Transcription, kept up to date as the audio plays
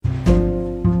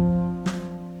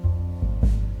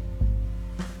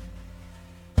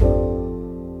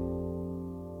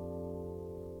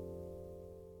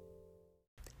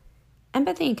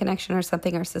Empathy and connection are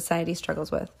something our society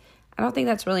struggles with. I don't think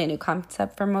that's really a new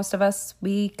concept for most of us.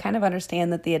 We kind of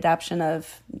understand that the adoption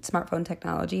of smartphone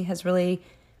technology has really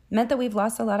meant that we've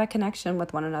lost a lot of connection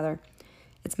with one another.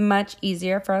 It's much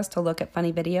easier for us to look at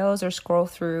funny videos or scroll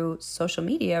through social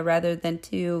media rather than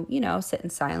to, sit in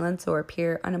silence or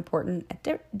appear unimportant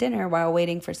at dinner while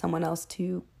waiting for someone else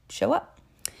to show up.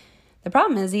 The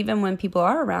problem is, even when people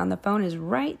are around, the phone is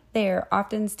right there,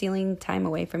 often stealing time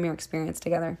away from your experience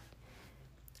together.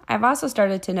 I've also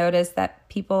started to notice that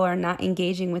people are not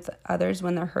engaging with others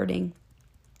when they're hurting.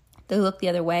 They look the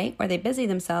other way, or they busy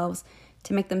themselves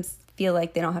to make them feel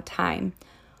like they don't have time.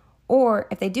 Or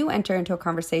if they do enter into a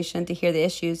conversation to hear the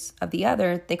issues of the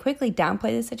other, they quickly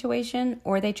downplay the situation,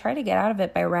 or they try to get out of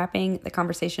it by wrapping the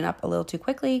conversation up a little too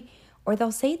quickly, or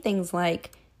they'll say things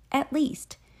like, "at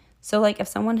least." So like if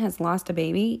someone has lost a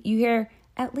baby, you hear,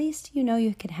 "at least you know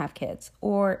you can have kids."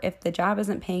 Or if the job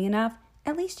isn't paying enough,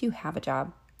 "at least you have a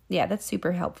job." Yeah, that's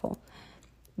super helpful.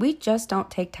 We just don't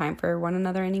take time for one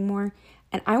another anymore,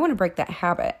 and I want to break that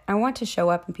habit. I want to show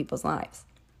up in people's lives.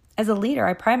 As a leader,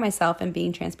 I pride myself in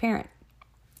being transparent,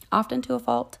 often to a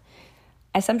fault.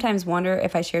 I sometimes wonder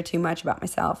if I share too much about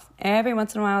myself. Every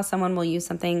once in a while, someone will use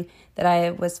something that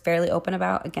I was fairly open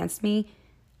about against me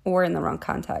or in the wrong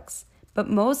context. But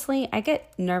mostly, I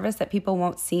get nervous that people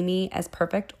won't see me as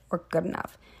perfect or good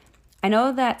enough. I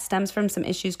know that stems from some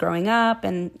issues growing up,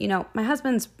 and, my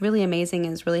husband's really amazing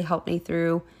and has really helped me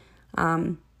through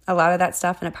a lot of that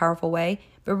stuff in a powerful way.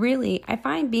 But really, I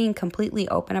find being completely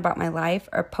open about my life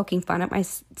or poking fun at my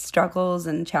struggles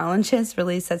and challenges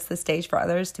really sets the stage for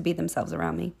others to be themselves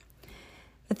around me.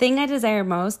 The thing I desire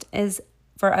most is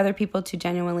for other people to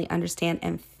genuinely understand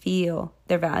and feel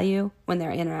their value when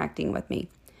they're interacting with me.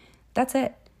 That's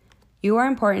it. You are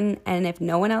important, and if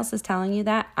no one else is telling you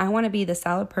that, I want to be the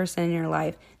solid person in your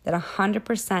life that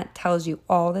 100% tells you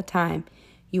all the time,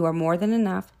 you are more than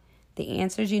enough, the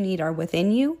answers you need are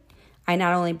within you. I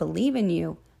not only believe in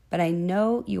you, but I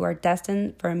know you are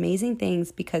destined for amazing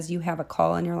things because you have a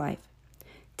call in your life.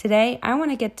 Today, I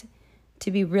want to get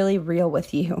to be really real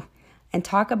with you and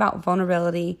talk about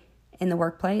vulnerability in the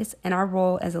workplace and our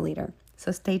role as a leader.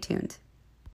 So stay tuned.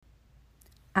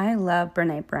 I love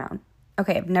Brené Brown.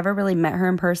 Okay, I've never really met her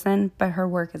in person, but her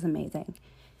work is amazing.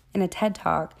 In a TED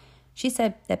Talk, she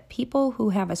said that people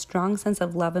who have a strong sense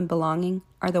of love and belonging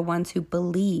are the ones who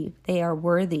believe they are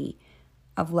worthy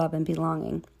of love and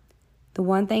belonging. The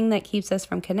one thing that keeps us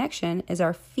from connection is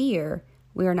our fear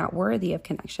we are not worthy of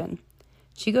connection.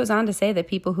 She goes on to say that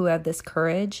people who have this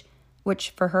courage,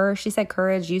 which for her, she said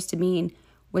courage used to mean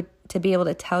to be able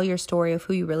to tell your story of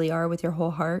who you really are with your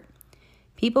whole heart.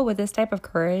 People with this type of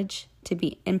courage to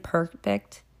be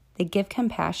imperfect, they give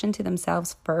compassion to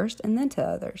themselves first and then to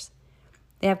others.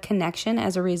 They have connection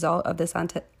as a result of this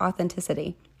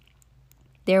authenticity.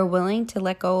 They are willing to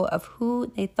let go of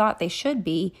who they thought they should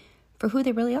be for who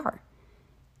they really are.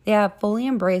 They have fully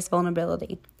embraced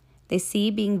vulnerability. They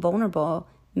see being vulnerable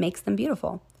makes them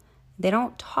beautiful. They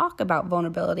don't talk about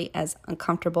vulnerability as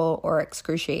uncomfortable or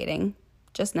excruciating,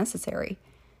 just necessary.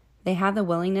 They have the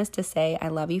willingness to say, "I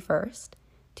love you" first,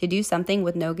 to do something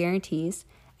with no guarantees,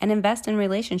 and invest in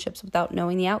relationships without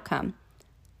knowing the outcome.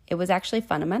 It was actually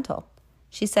fundamental.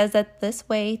 She says that this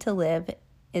way to live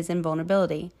is in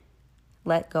vulnerability.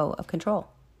 Let go of control.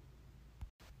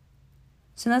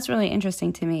 So that's really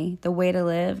interesting to me. The way to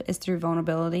live is through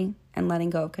vulnerability and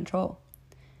letting go of control.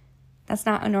 That's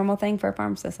not a normal thing for a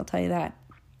pharmacist, I'll tell you that.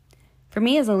 For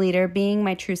me as a leader, being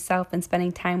my true self and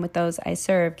spending time with those I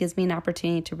serve gives me an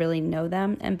opportunity to really know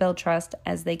them and build trust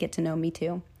as they get to know me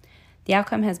too. The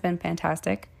outcome has been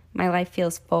fantastic. My life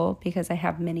feels full because I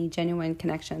have many genuine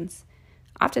connections.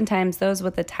 Oftentimes, those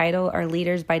with the title are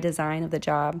leaders by design of the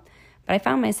job, but I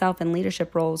found myself in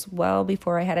leadership roles well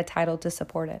before I had a title to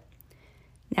support it.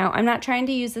 Now, I'm not trying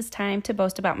to use this time to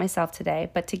boast about myself today,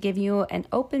 but to give you an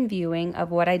open viewing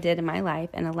of what I did in my life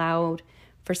and allowed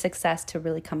for success to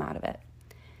really come out of it.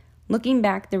 Looking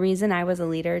back, the reason I was a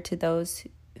leader to those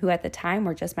who at the time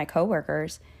were just my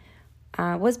coworkers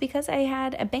was because I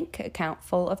had a bank account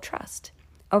full of trust.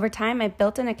 Over time, I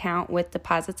built an account with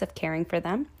deposits of caring for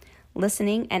them,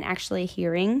 listening and actually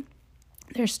hearing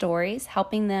their stories,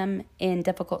 helping them in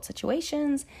difficult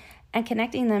situations, and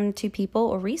connecting them to people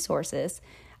or resources.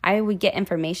 I would get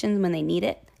information when they need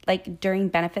it, like during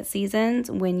benefit seasons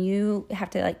when you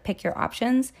have to pick your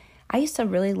options. I used to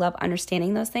really love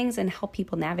understanding those things and help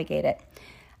people navigate it.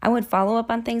 I would follow up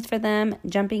on things for them,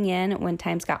 jumping in when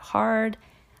times got hard.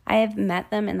 I have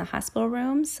met them in the hospital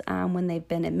rooms when they've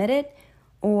been admitted,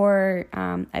 or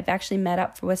I've actually met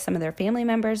up with some of their family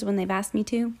members when they've asked me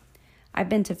to. I've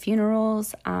been to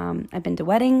funerals. I've been to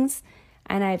weddings.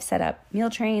 and I've set up meal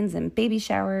trains and baby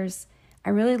showers. I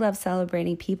really love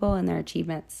celebrating people and their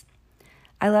achievements.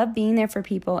 I love being there for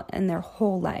people in their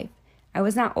whole life. I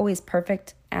was not always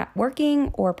perfect at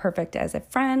working or perfect as a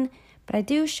friend, but I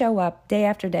do show up day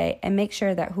after day and make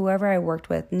sure that whoever I worked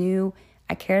with knew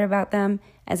I cared about them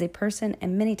as a person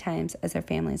and many times as their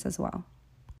families as well.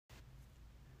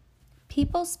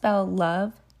 People spell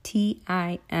love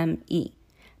Time.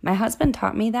 My husband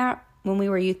taught me that when we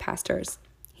were youth pastors.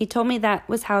 He told me that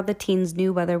was how the teens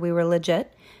knew whether we were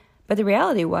legit, but the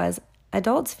reality was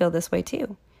adults feel this way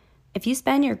too. If you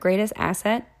spend your greatest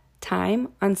asset, time,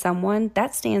 on someone,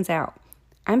 that stands out.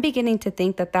 I'm beginning to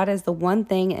think that that is the one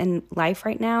thing in life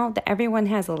right now that everyone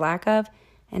has a lack of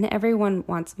and everyone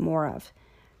wants more of.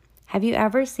 Have you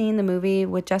ever seen the movie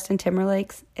with Justin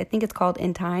Timberlake? I think it's called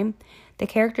In Time. The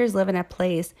characters live in a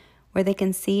place where they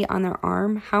can see on their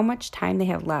arm how much time they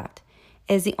have left.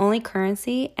 It is the only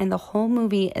currency, and the whole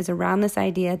movie is around this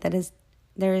idea that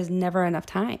there is never enough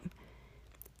time.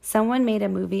 Someone made a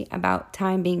movie about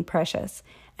time being precious,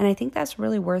 and I think that's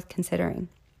really worth considering.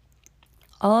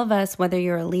 All of us, whether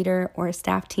you're a leader or a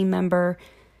staff team member,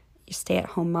 you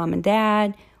stay-at-home mom and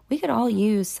dad, we could all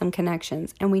use some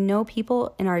connections, and we know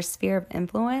people in our sphere of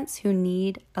influence who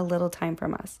need a little time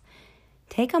from us.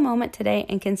 Take a moment today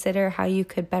and consider how you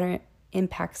could better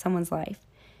impact someone's life.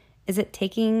 Is it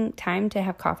taking time to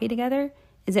have coffee together?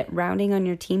 Is it rounding on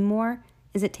your team more?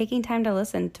 Is it taking time to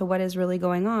listen to what is really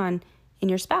going on in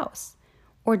your spouse?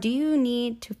 Or do you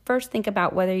need to first think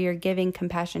about whether you're giving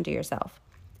compassion to yourself?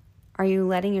 Are you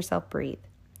letting yourself breathe?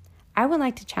 I would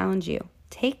like to challenge you.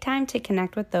 Take time to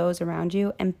connect with those around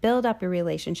you and build up your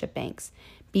relationship banks.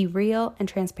 Be real and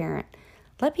transparent.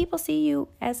 Let people see you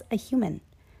as a human.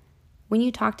 When you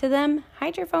talk to them,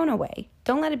 hide your phone away.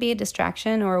 Don't let it be a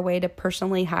distraction or a way to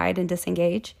personally hide and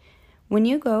disengage. When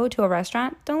you go to a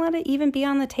restaurant, don't let it even be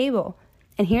on the table.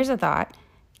 And here's a thought.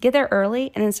 Get there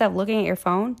early, and instead of looking at your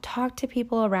phone, talk to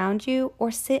people around you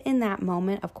or sit in that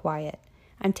moment of quiet.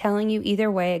 I'm telling you,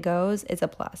 either way it goes, it's a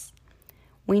plus.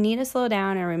 We need to slow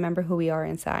down and remember who we are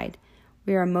inside.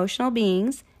 We are emotional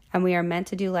beings, and we are meant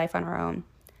to do life on our own.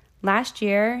 Last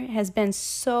year has been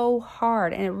so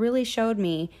hard, and it really showed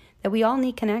me that we all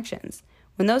need connections.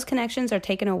 When those connections are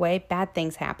taken away, bad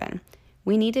things happen.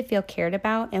 We need to feel cared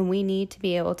about, and we need to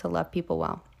be able to love people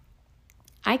well.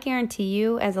 I guarantee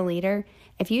you, as a leader,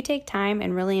 if you take time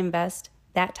and really invest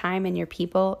that time in your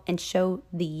people and show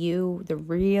the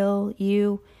real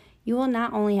you, you will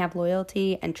not only have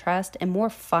loyalty and trust and more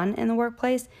fun in the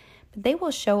workplace, but they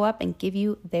will show up and give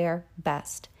you their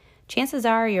best. Chances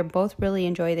are you'll both really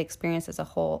enjoy the experience as a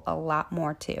whole a lot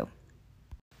more too.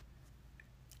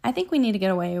 I think we need to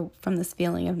get away from this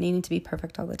feeling of needing to be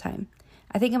perfect all the time.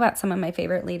 I think about some of my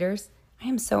favorite leaders. I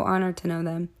am so honored to know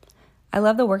them. I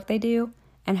love the work they do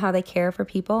and how they care for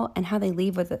people and how they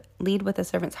lead with a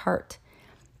servant's heart.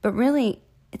 But really,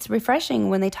 it's refreshing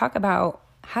when they talk about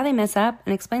how they mess up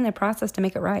and explain their process to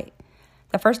make it right.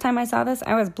 The first time I saw this,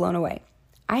 I was blown away.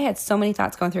 I had so many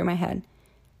thoughts going through my head.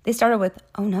 They started with,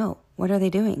 oh no, what are they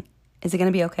doing? Is it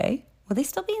going to be okay? Will they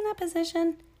still be in that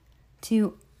position?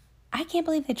 To, I can't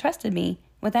believe they trusted me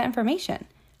with that information.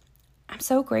 I'm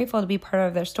so grateful to be part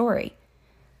of their story.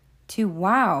 To,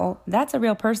 wow, that's a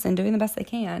real person doing the best they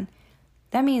can.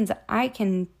 That means I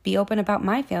can be open about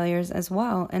my failures as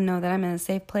well and know that I'm in a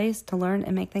safe place to learn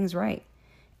and make things right.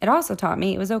 It also taught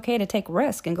me it was okay to take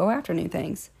risks and go after new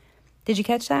things. Did you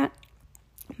catch that?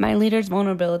 My leaders'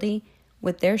 vulnerability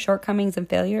with their shortcomings and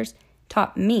failures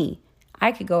taught me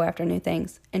I could go after new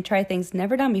things and try things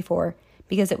never done before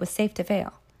because it was safe to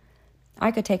fail.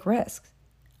 I could take risks.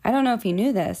 I don't know if you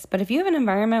knew this, but if you have an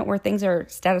environment where things are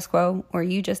status quo or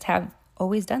you just have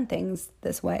always done things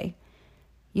this way,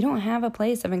 you don't have a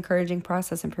place of encouraging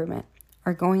process improvement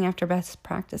or going after best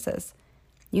practices.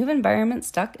 You have environments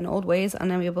stuck in old ways,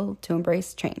 unable to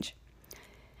embrace change.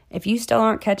 If you still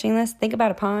aren't catching this, think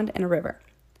about a pond and a river.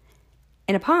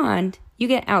 In a pond, you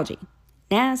get algae,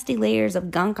 nasty layers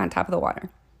of gunk on top of the water.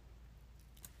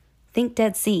 Think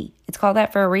Dead Sea. It's called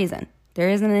that for a reason. There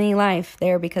isn't any life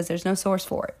there because there's no source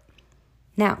for it.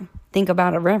 Now, think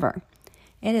about a river.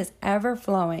 It is ever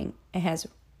flowing. It has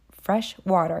fresh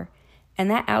water. And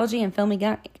that algae and filmy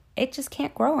gunk, it just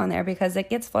can't grow on there because it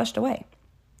gets flushed away.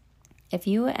 If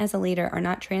you as a leader are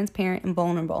not transparent and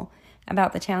vulnerable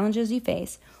about the challenges you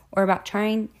face or about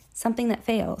trying something that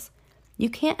fails, you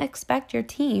can't expect your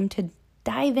team to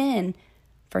dive in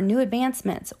for new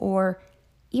advancements or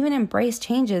even embrace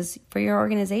changes for your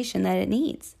organization that it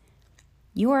needs.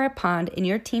 You are a pond and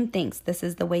your team thinks this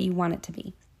is the way you want it to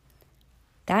be.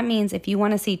 That means if you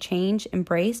want to see change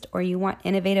embraced or you want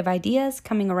innovative ideas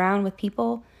coming around with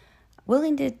people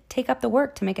willing to take up the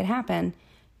work to make it happen,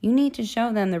 you need to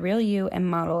show them the real you and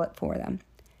model it for them.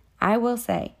 I will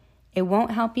say, it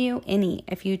won't help you any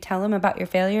if you tell them about your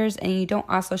failures and you don't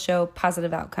also show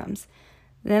positive outcomes.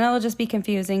 Then it'll just be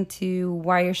confusing to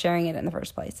why you're sharing it in the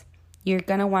first place. You're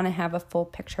going to want to have a full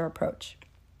picture approach.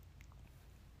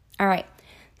 All right,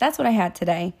 that's what I had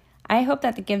today. I hope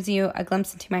that gives you a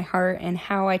glimpse into my heart and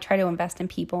how I try to invest in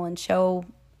people and show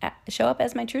up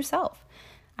as my true self.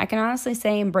 I can honestly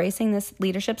say embracing this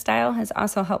leadership style has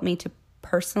also helped me to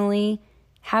personally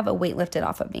have a weight lifted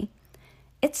off of me.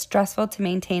 It's stressful to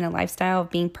maintain a lifestyle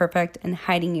of being perfect and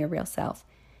hiding your real self.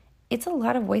 It's a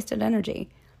lot of wasted energy.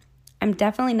 I'm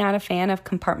definitely not a fan of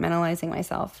compartmentalizing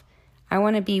myself. I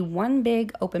want to be one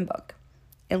big open book.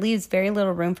 It leaves very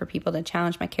little room for people to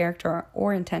challenge my character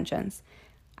or intentions.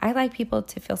 I like people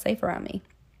to feel safe around me.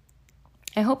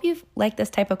 I hope you like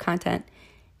this type of content.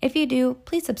 If you do,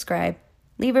 please subscribe,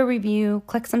 leave a review,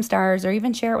 click some stars, or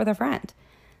even share it with a friend.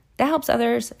 That helps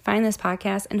others find this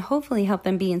podcast and hopefully help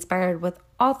them be inspired with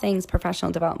all things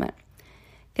professional development.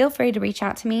 Feel free to reach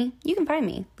out to me. You can find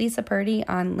me, Lisa Purdy,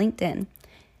 on LinkedIn.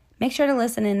 Make sure to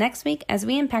listen in next week as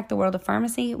we impact the world of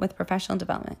pharmacy with professional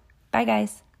development. Bye,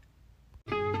 guys.